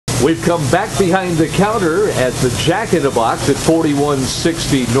We've come back behind the counter at the Jack in the Box at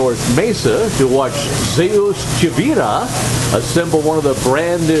 4160 North Mesa to watch ZEUS Chavira assemble one of the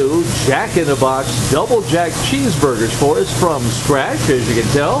brand new Jack in the Box Double Jack Cheeseburgers for us from scratch. As you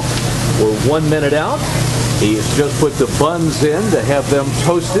can tell, we're 1 minute out. He has just put the buns in to have them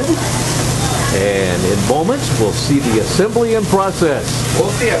toasted. And in moments, we'll see the assembly and process. We'll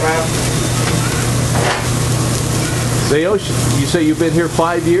see it, man. ZEUS, you say you've been here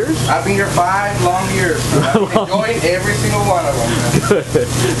 5 years? I've been here 5 long years. I'm enjoying every single one of them. Good.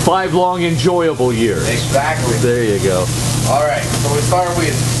 5 long, enjoyable years. Exactly. There you go. All right, so we start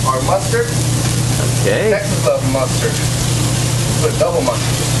with our mustard. Okay. Texas love mustard. Put double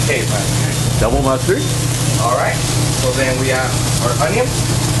mustard. Okay, man. Double mustard. All right. So then we have our onion,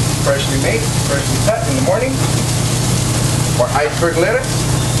 freshly made, freshly cut in the morning. Our iceberg lettuce,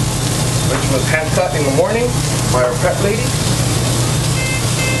 which was hand cut in the morning by our prep lady.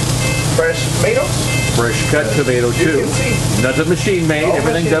 Fresh tomatoes. Fresh cut tomato too. Nothing machine made,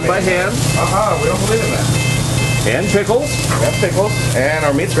 everything done by hand. We don't believe in that. And pickles. We have pickles. And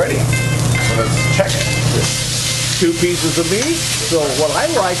our meat's ready. So let's check it. 2 pieces of meat. So what I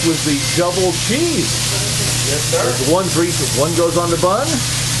like was the double cheese. Yes, sir. There's one for each. One goes on the bun.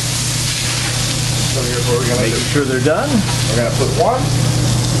 So here's what we're gonna Making sure they're done. We're gonna put one.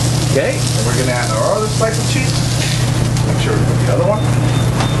 Okay. And we're gonna add our other slice of cheese. Make sure we put the other one.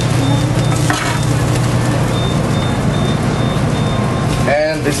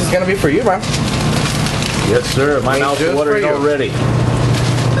 And this is gonna be for you, man. Yes, sir. My mouth's watering already.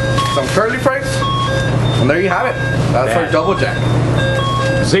 Some curly fries. And there you have it. That's our Double Jack.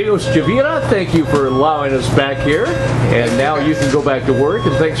 ZEUS Chavira, thank you for allowing us back here. And now you can go back to work.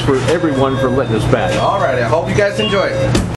 And thanks for everyone for letting us back. All right. I hope you guys enjoy it.